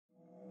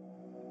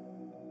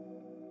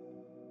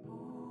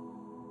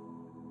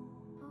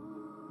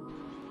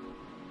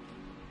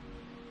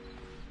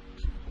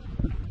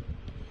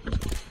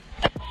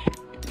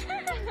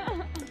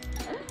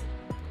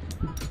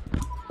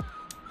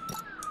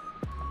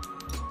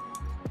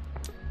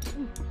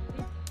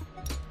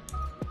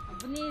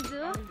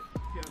Bunizu.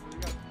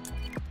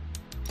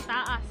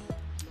 Taas.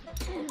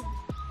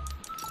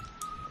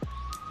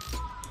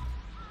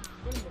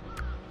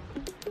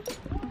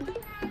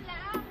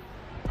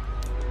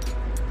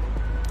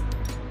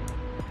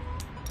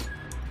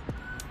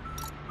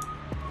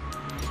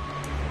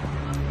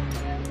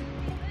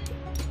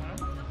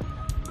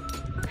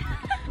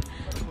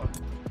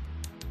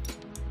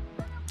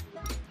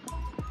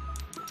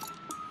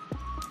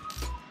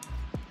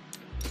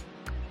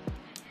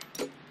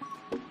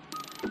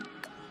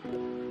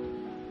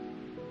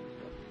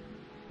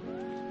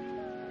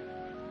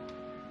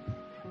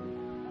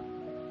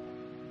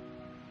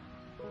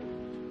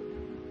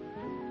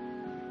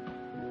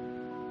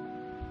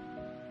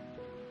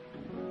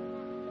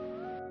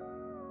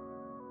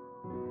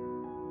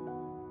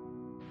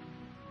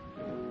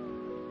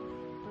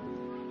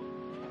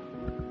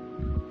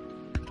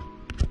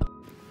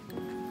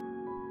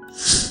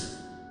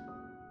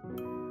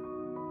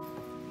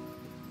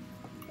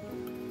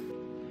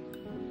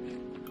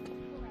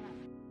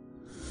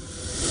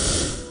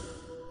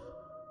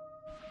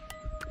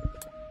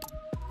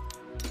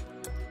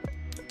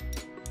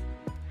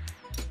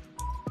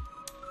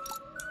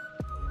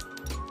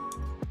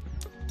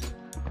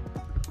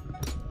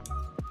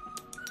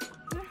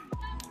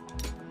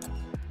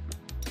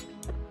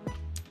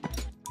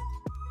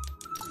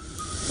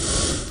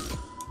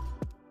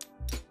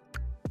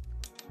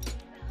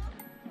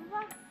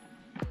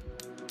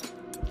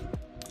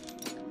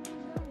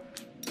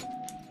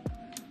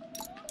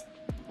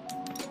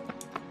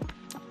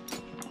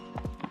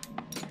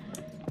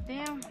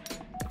 Damn.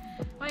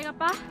 Okay ka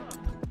pa?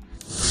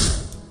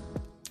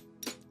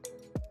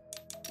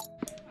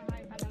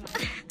 Okay pa naman.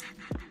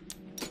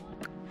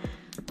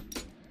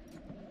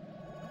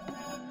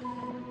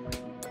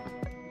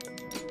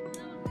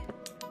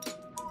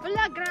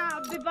 Wala,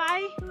 grabe,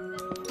 bye.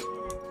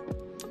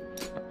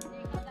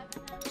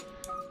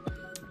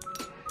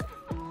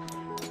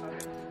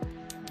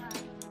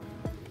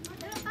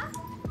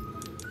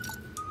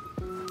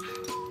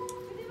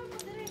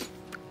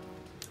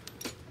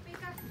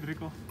 Diri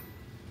ko.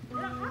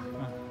 Wala ka?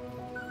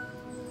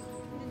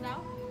 Hindi daw?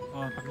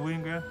 Oh,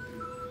 takbuhin ko yan.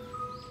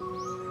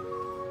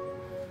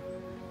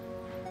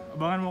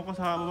 Abangan mo ko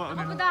sa baba.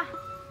 Ako da.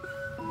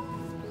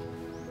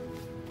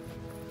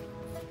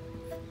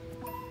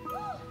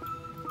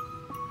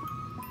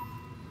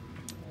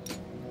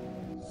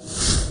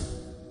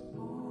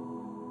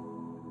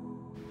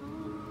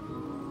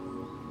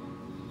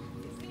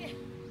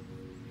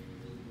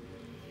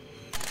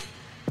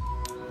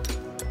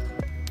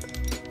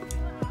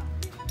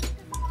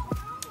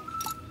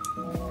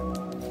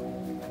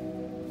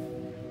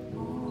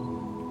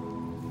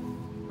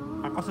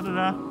 Ako sudah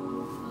na.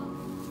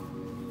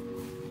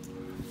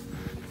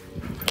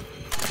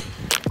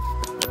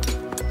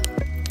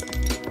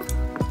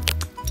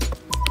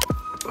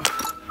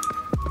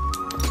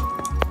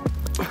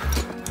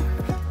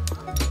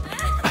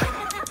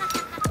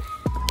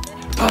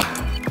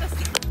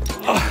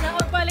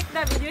 Nakabalik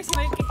na video si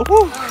Mikey.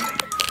 Oh.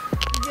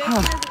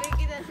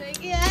 Video si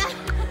Mikey ah.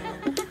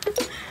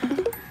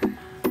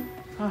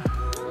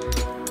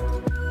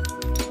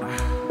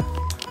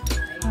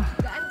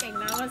 Gaan kay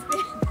nawas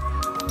din.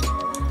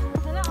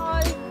 Sana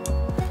all.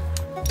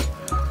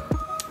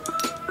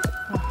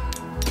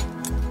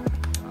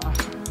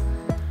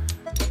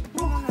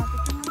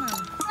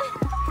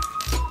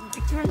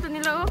 Picture to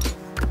nila oh.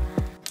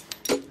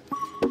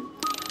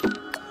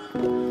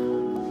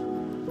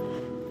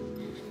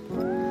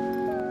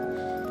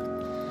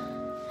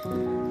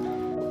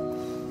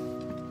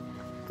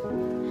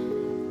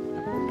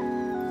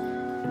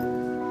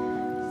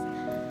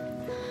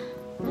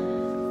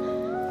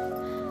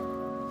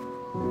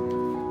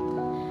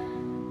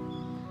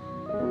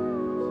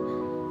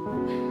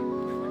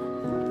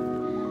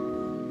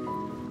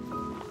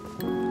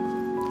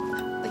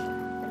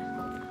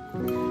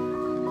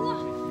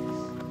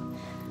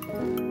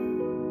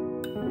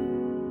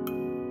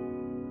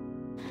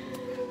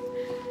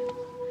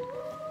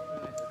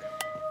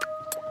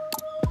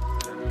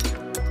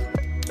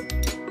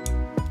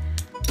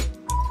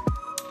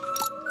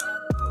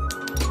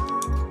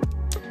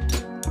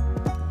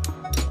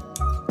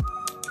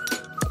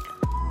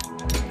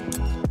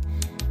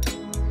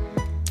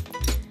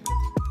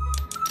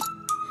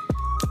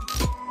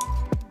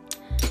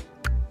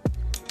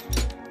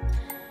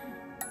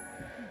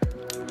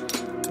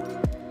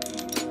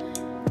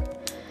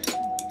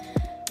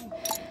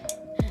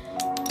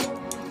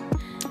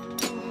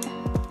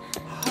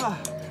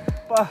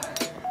 Pa,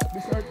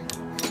 besar.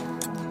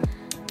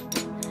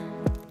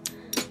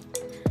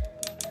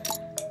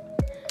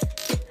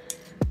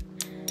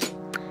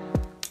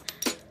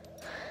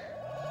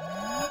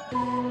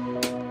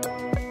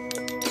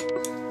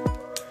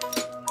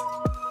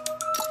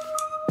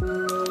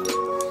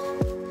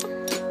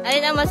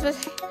 Ayun na mas.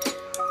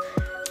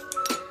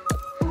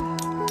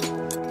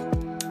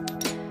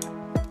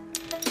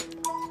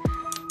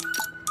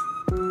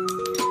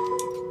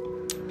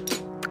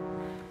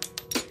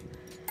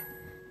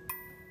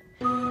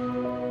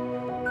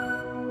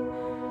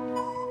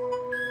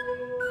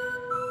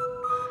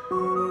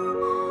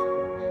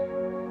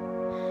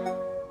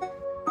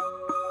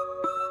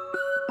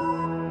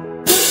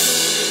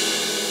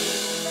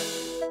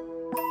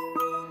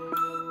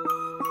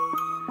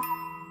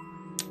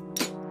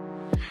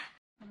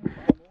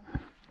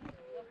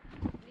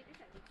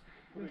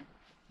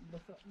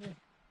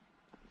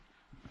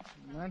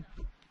 Yan.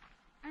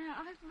 Ano,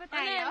 okay pa ba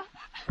tayo?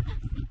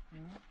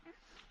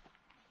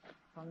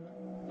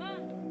 Ma,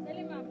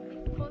 dali ma.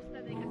 Post na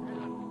din ka sa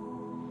lang.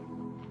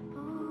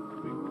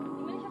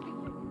 Hindi mo na siya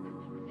picture.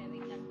 Hindi,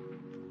 wait lang.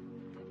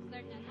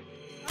 Start na.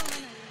 Oh,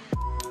 ano.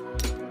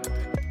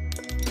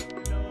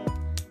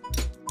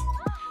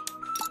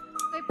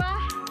 Okay pa?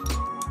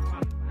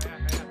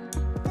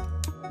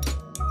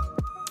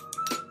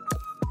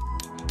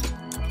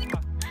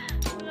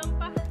 Kulang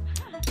pa.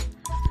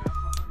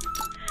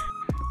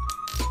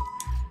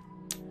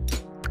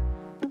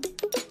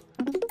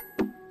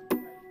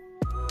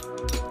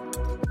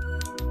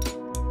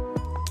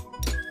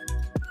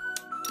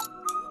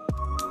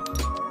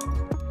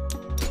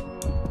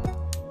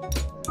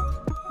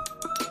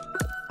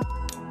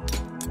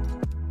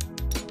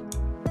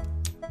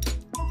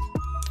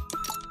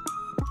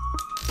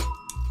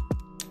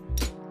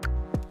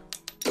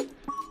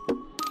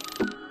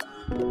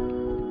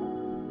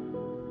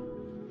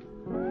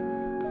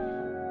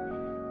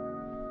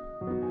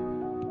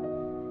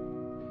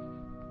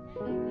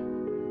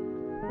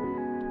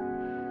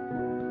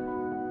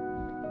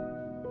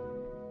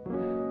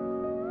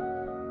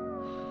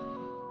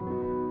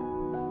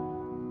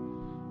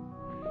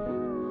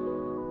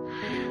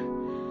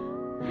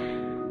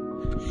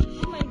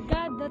 Oh my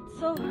god, that's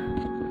so...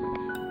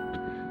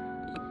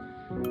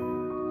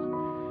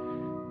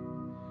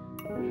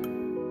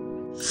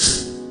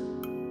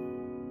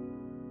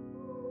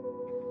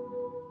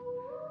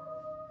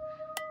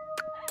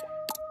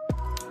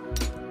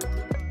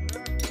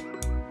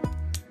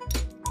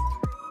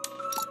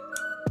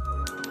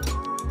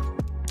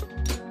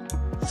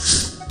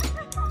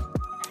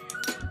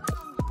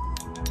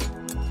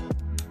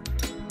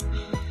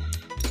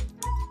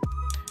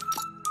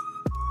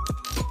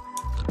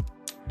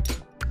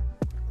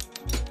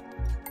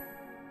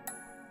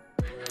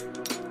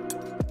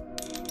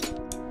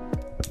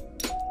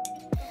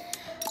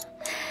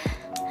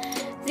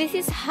 This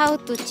is how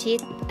to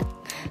cheat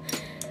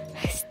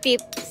at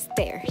steep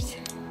stairs.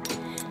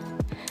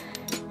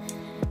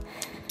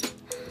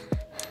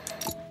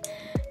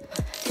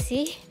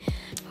 See?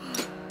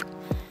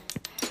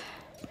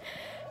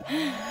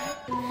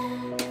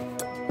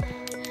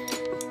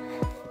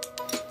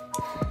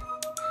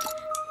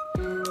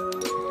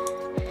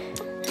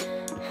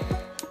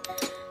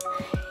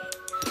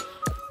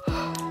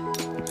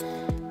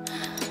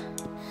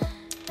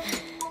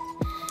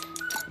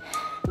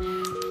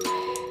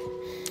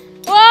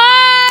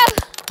 Wow!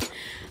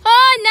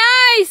 Oh,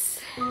 nice!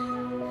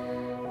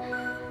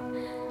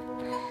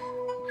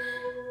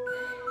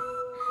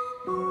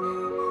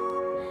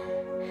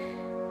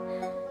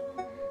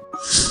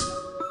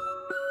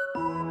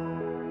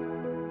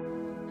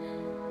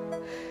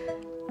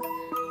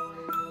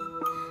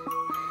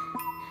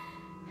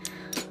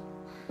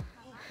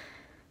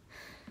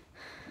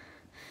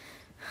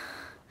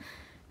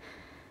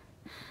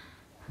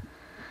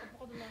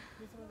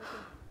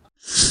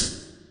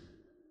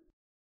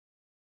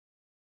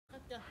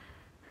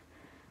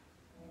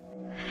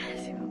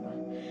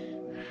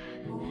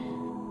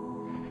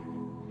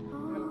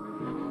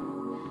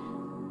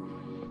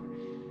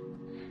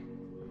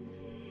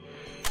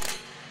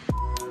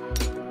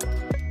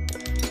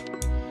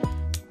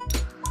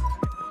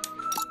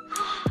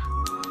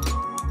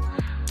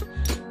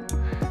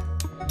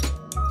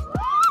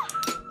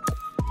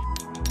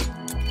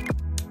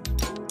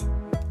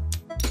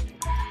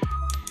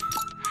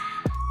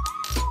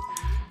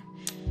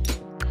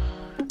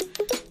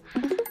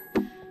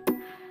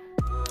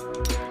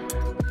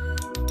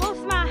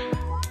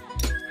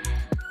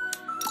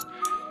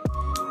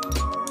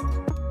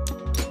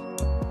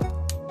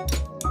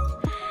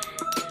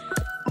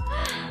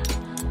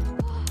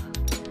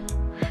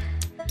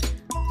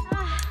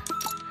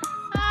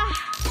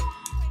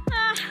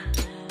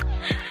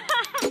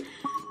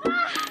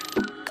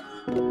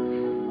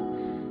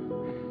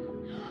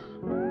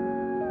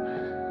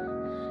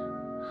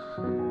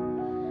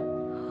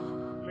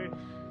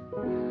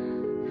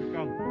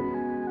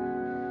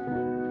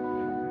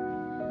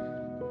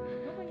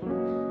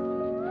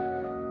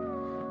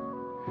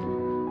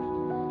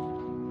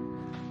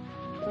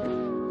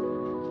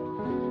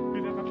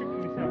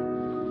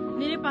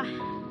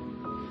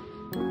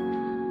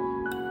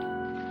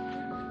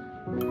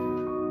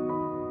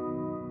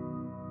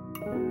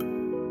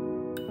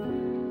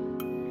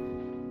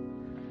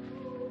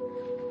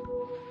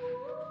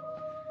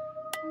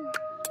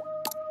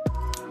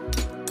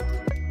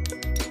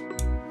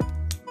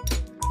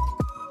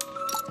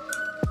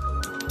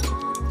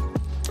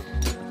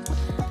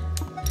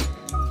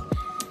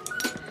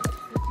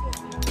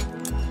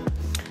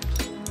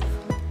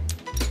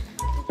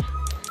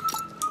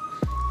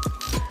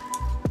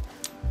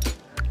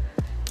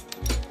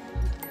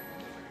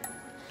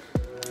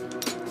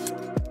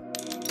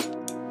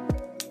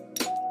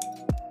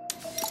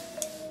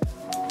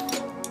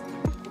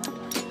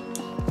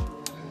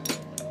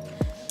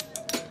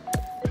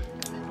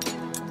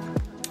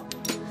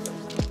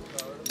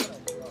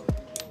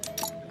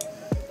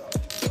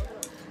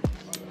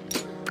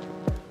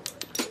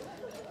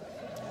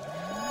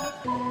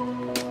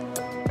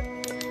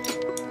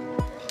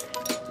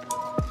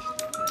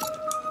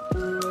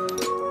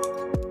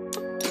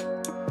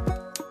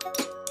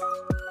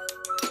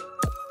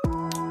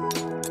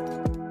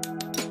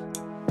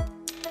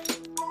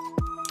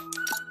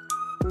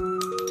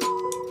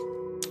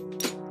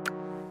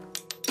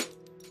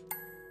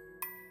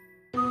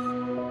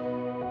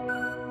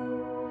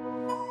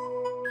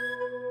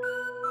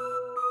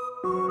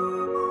 Huwag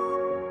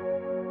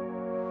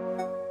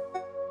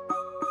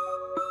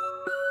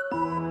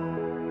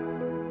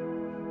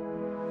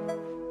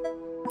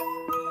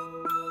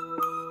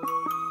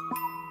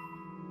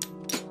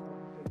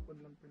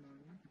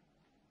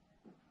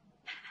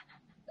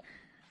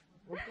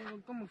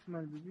kang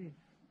mag-smile, baby.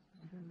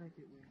 I don't like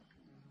it.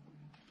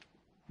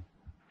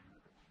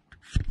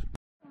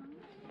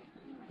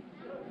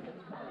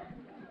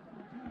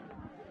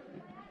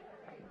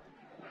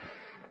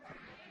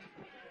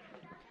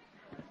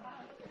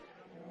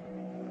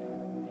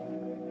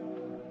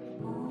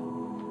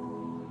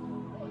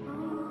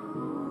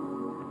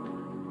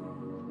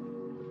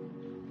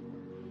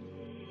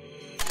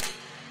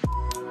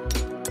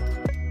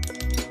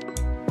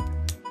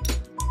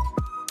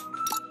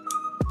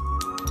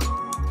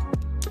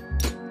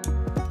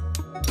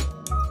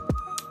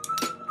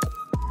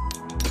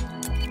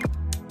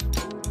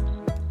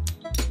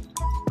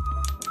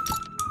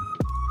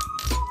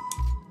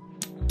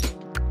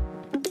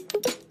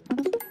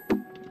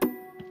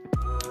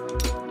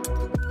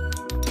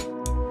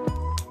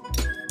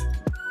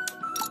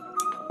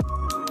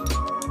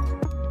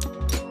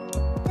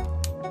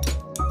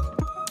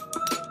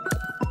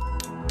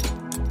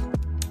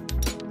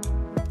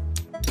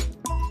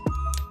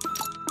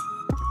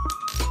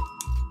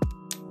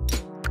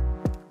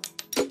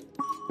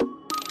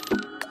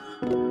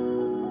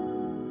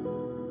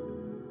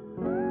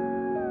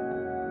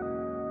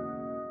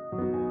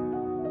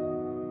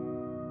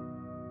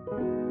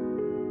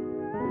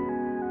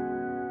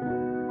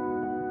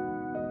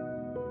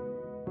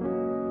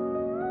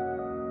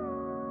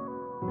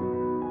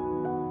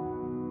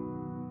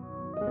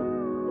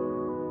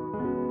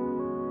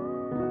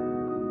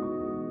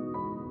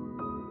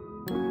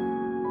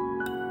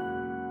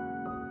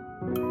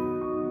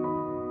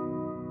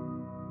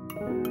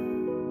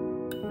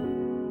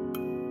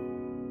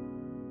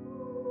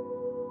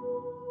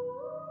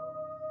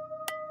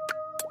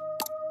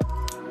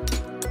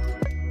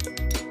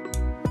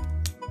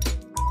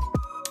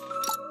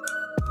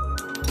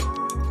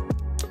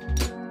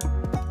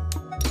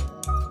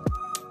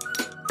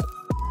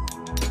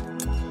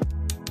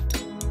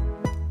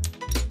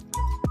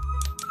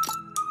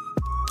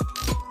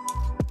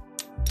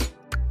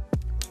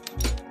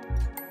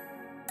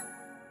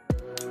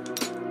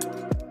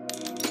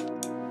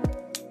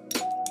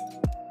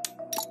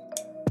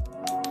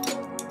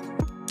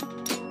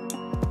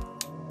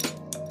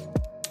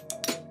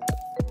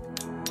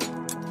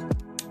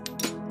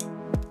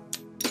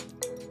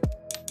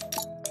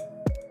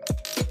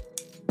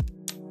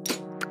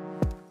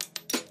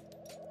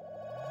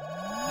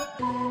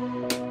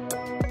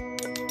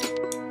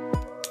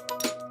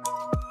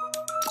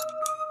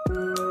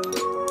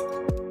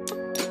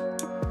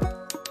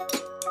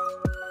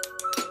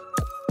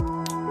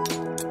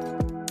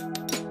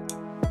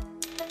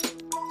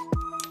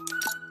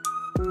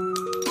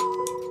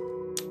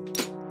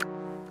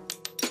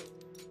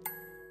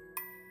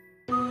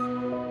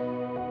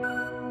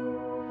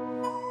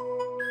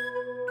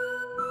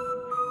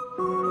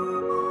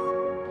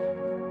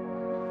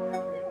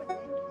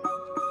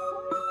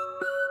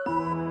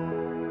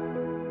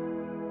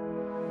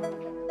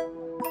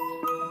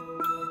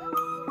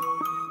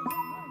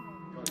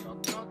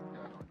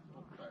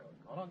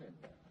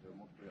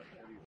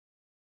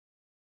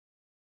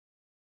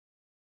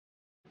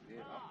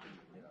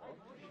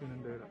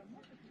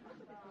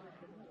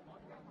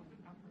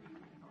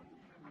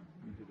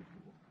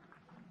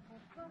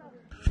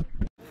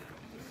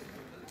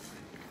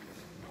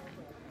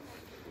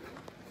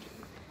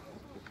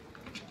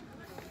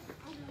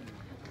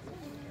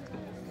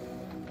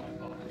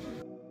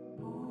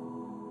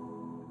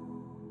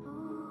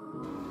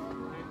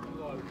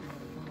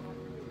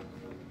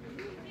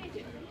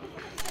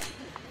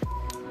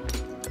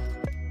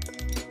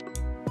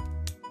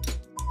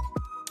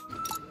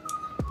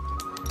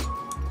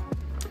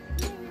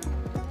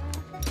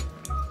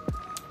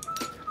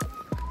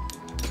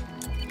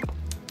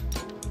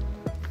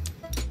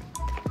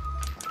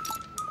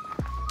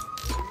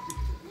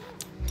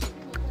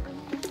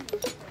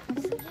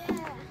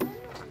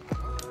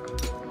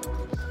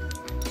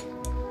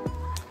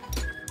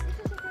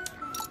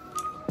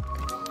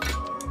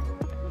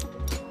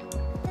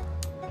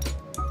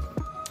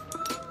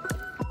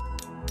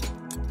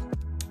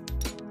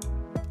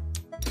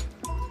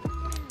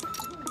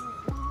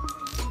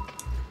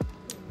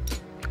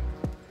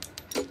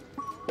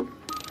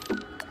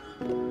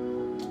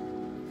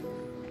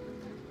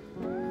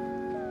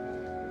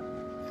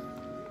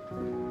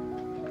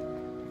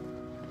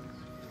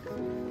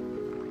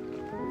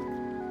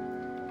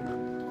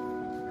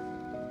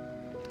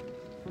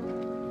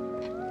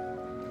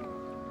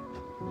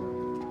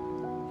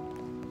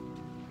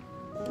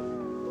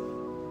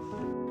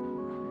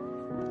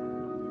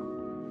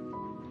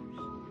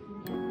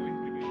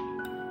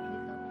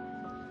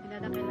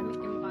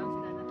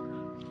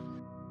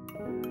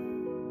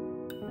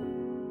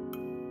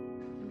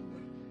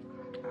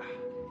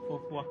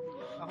 Wah.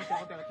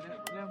 Ako tengok.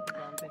 Lihat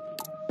pagkante.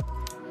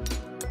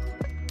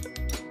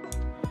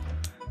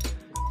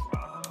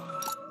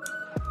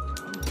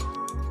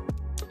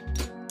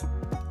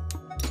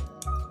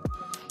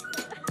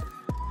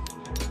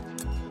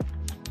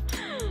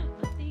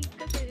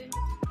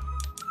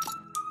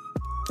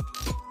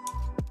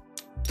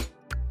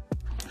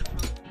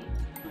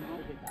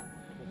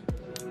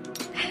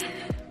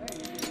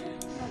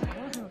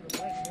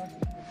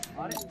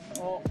 あれ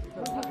お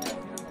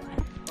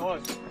おい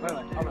バイ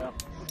バイあばよ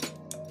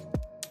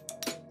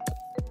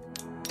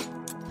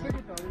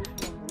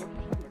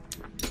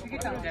逃げ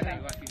たんじゃな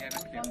いわけじゃな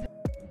くて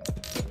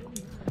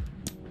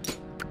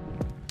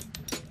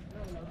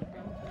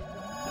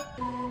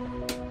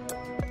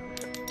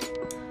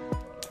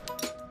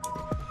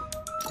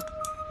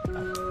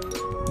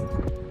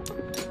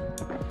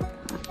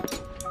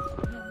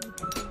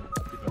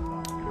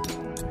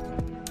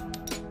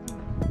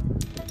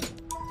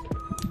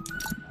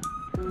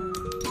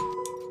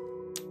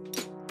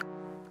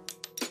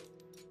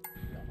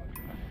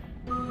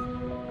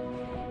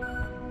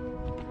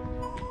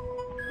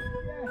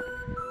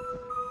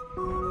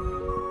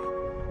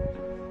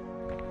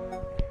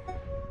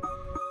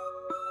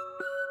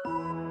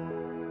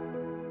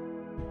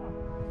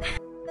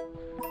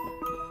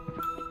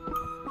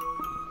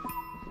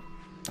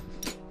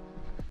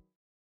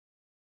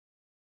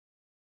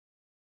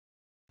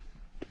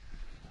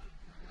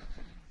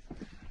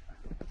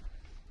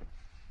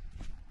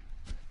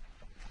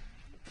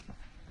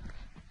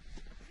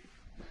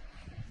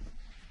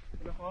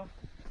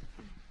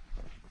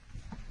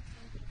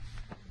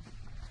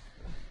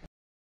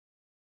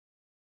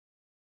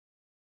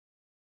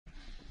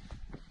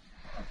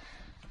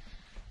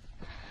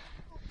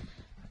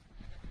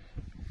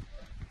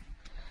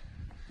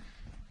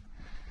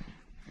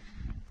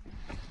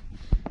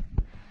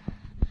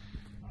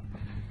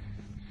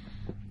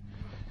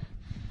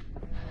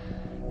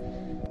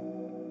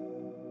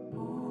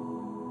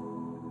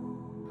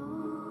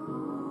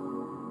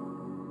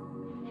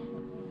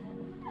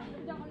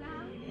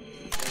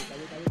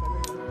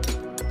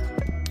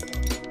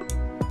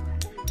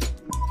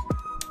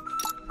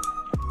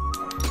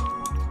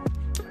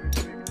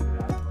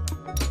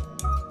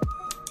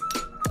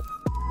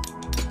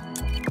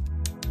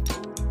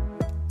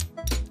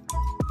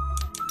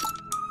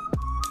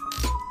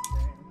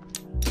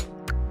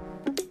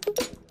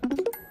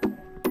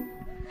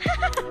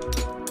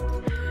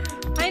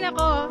Ay,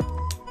 nako.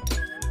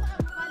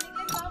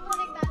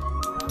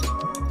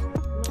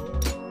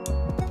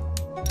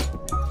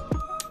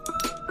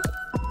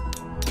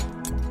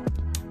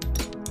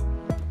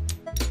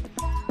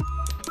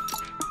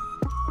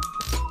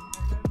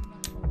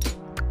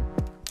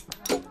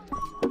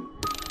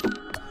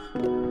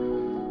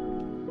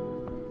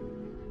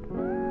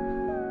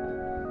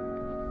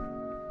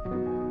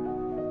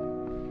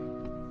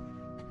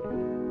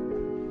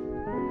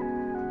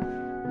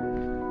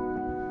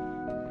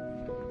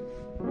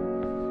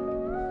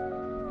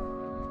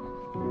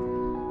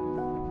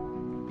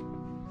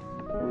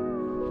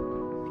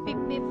 Pip,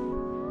 pip.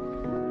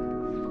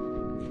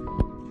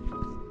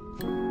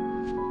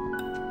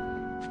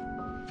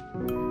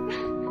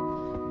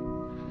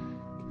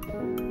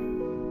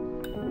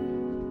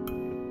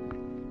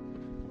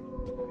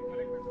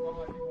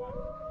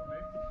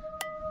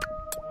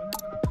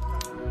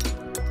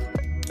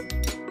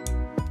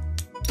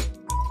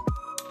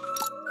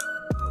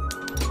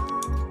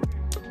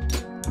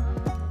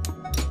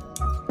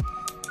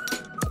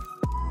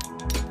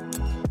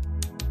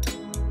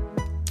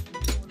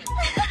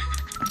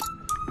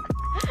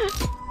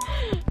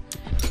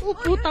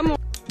 Puta mo.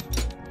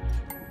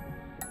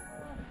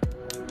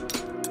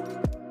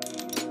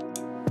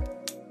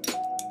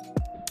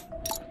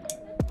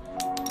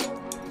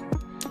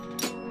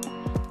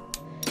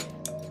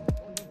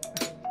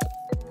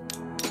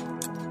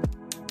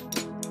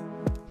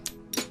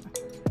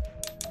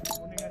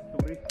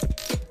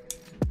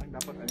 ang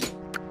dapat ano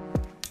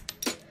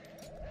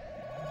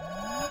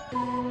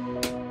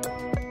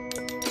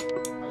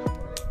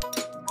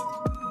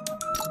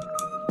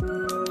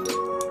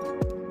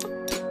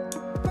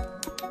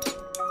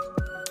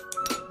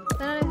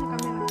Tara rin sa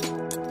camera.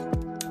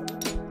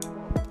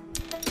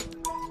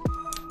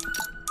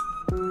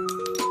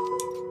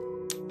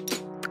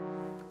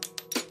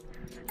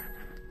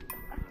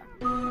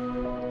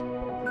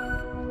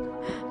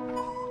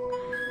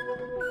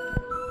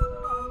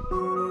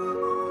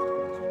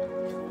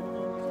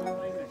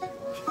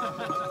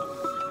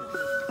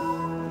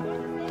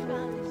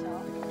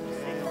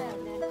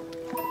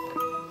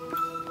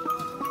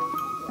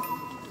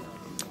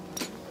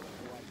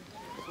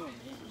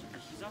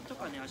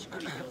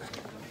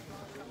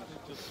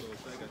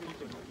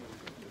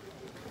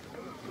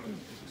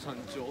山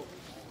頂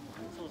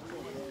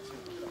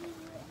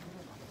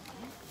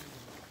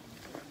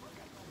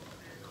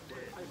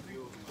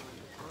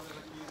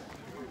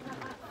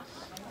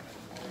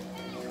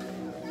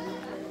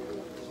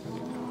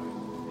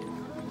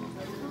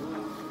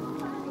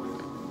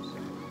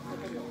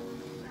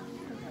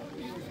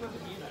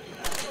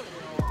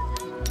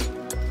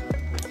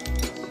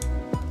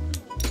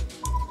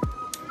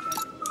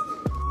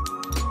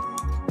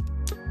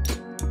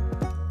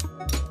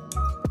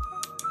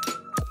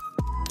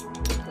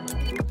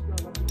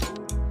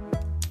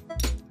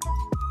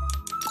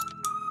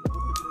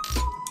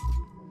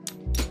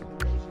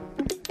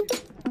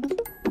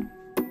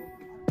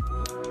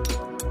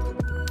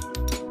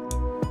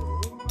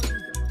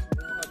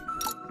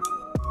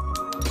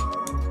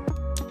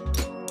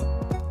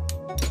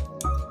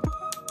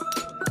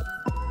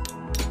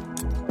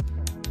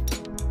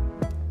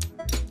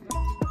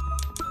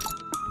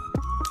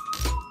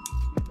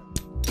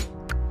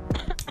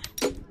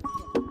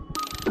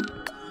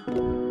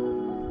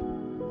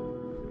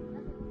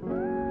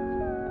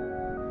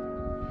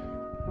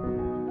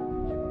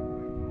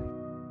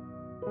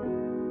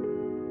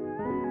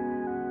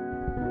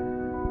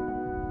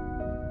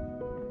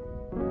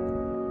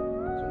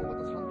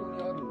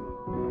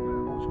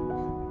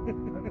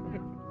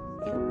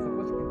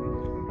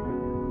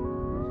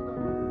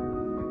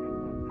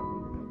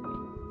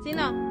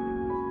Sino?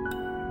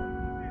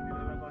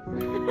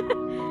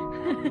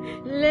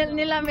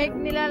 Nilalamig.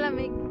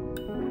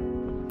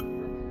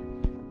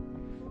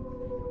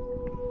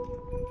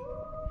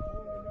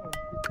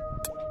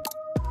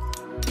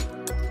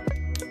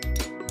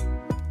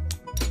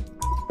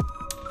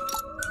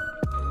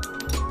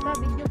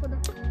 Video ko na.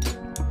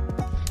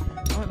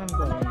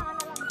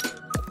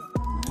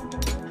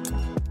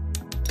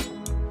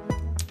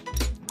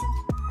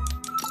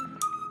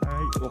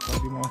 Ay,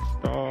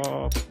 wakarimashita.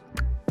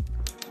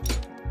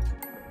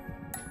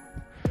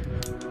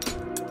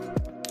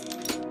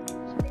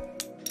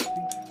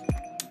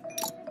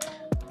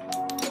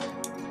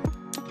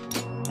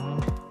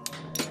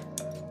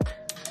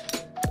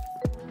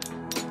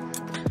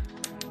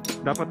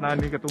 Dapat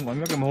nani katungan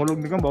nga kay mahulog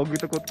ni kang bago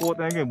kita kuot-kuot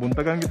na kay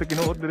buntagan kita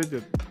kinuot dire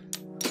jud.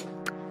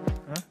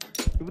 Ha?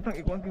 Ibutang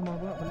ikuan kay mga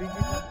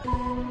maligid.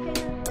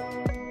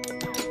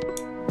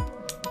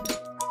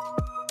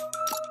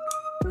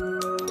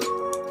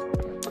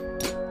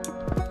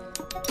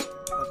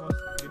 Tapos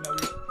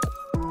ginawit.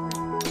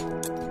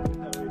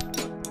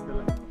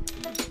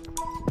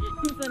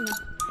 Sana.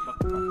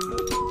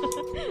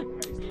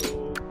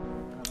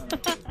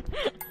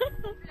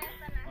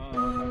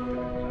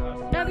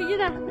 Dabi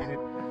yun ah.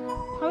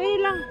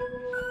 Kawin lang.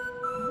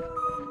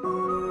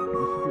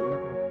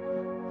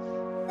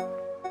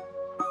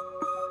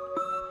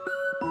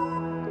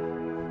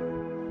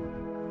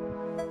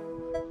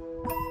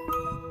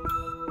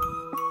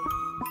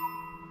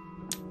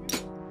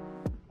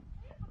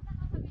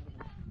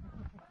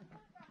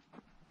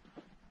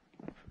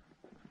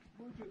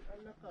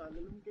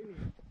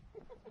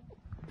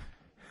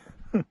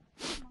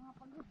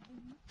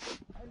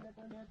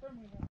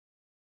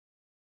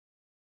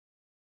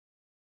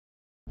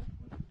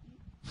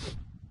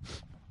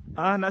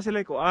 Ah, na sila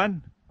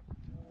kuan.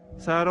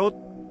 Sa road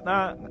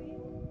na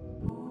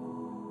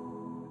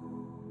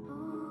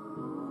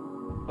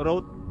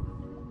road.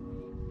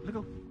 Let's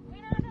go.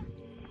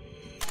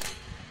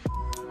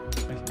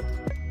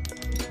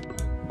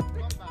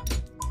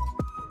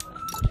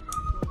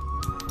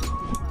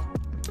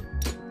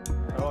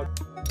 Road.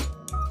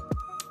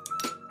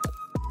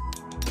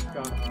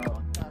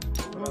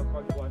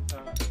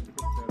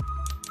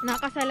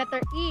 Naka sa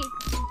letter E.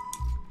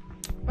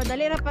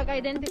 Padali ra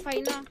pag-identify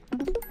na.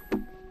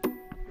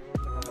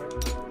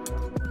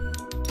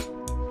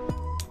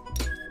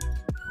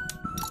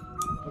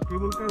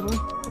 Mag-cable car mo.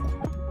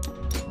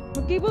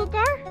 Mag-cable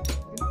car?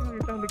 Ito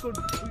itang likod.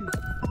 Uy.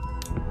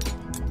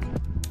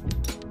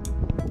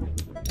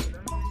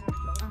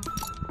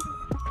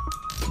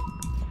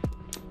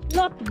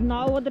 Lot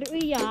na wadri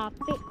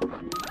uyate.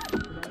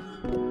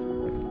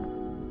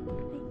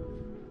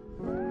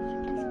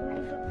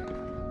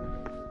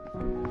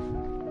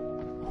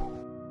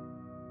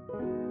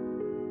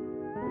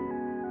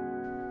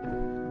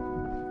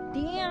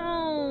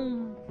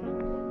 Damn.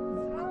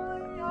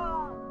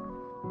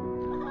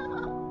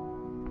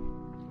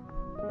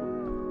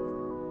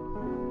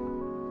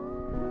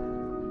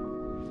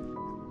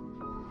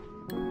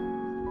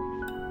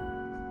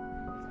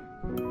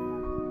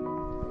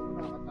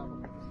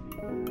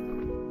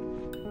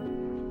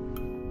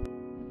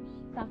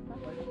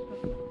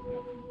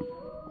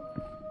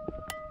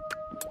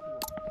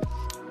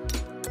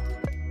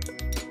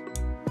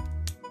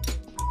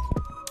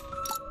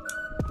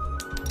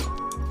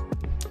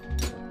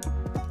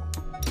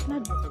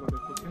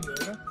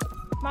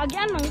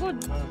 Magian manggod.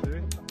 Ah,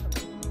 sige.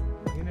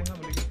 Hinay ha,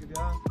 maligid ka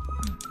diha.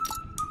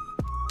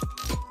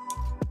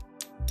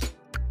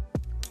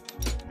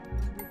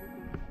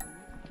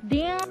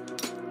 Damn.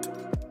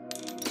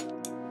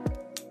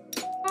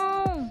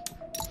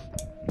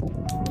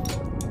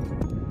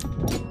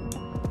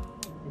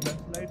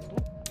 Slide po.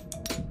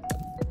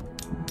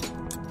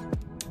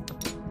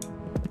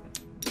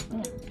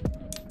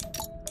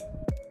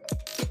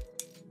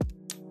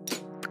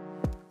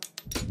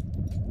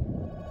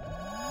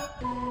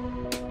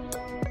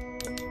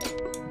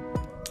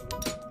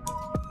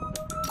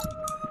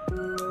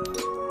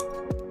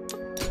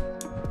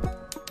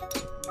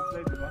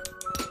 Slide diba?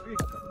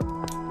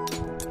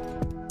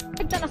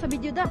 Kita na sa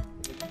video da.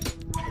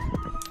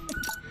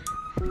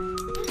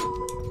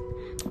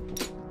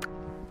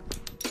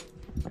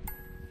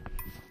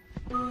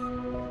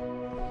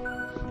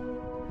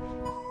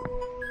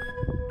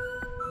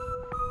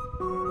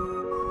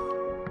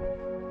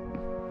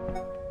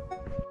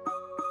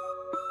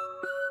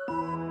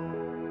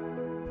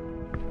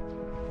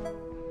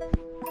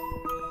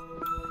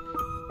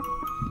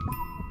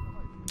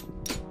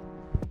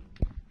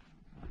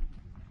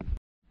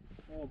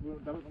 Oh, bro,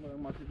 dapat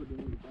naman masih ko din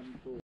yung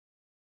ipanto.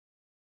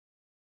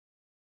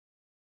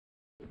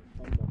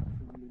 Pamba,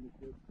 sa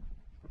lilikod.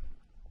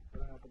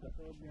 Para nga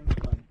pagkasob yung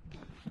ipan.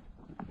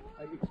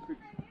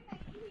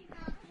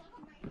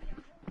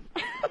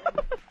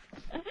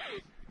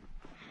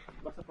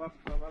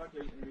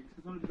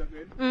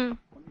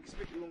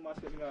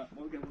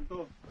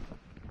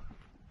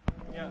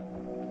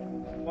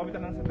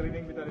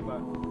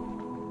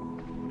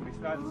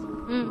 scans.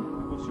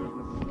 Ako short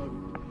na sunod.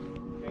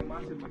 Kaya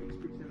masin,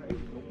 mag-expect sila eh.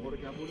 Bukor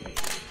ka po.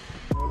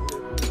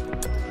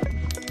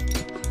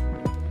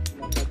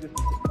 Mag-adjust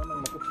ito pa nang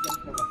makuskan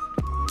ka ba?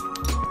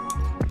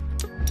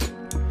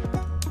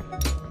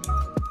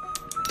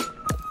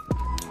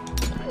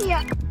 Iya.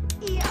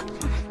 Iya.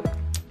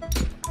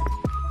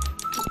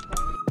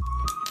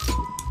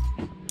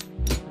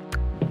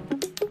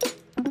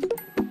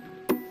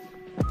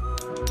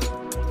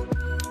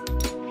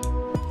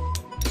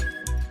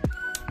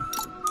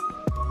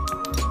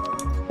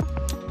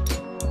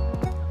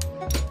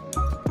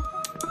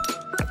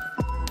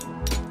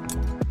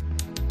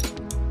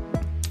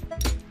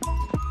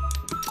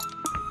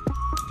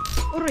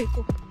 Aray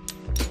ko.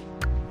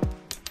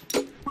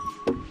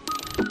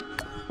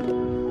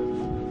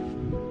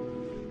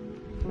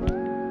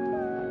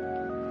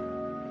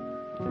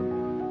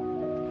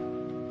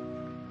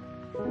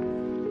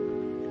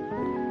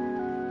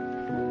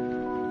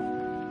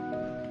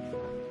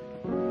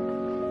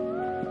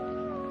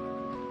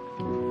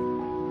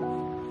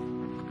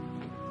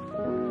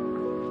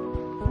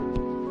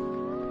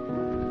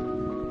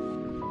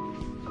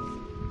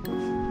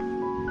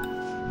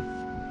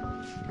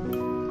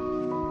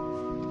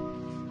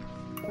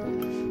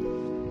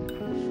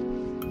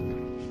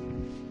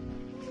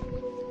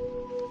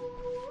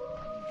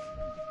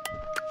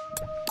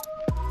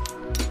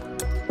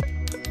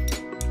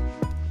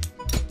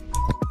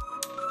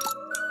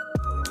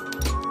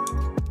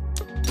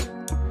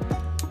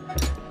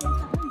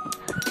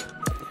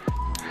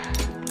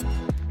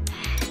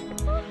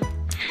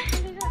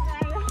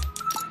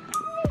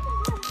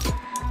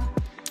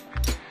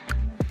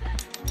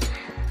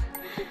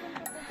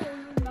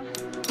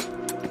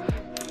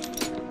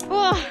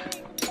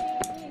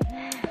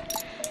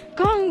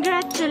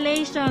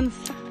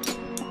 Congratulations!